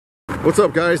What's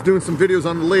up, guys? Doing some videos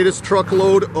on the latest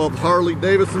truckload of Harley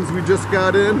Davidsons we just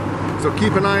got in. So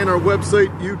keep an eye on our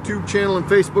website, YouTube channel, and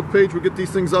Facebook page. We'll get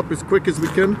these things up as quick as we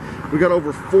can. We got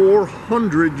over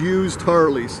 400 used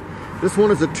Harleys. This one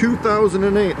is a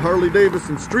 2008 Harley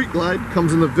Davidson Street Glide.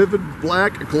 Comes in the vivid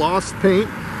black gloss paint.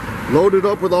 Loaded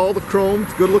up with all the chrome.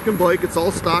 It's a good looking bike. It's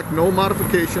all stock, no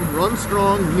modification. Runs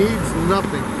strong, needs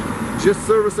nothing. Just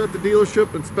service at the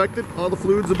dealership, inspected, all the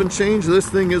fluids have been changed. This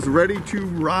thing is ready to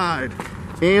ride.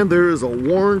 And there is a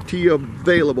warranty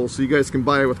available, so you guys can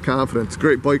buy it with confidence.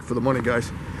 Great bike for the money,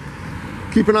 guys.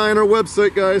 Keep an eye on our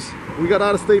website, guys. We got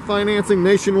out-of-state financing,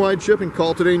 nationwide shipping.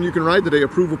 Call today and you can ride today.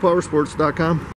 ApprovalPowersports.com.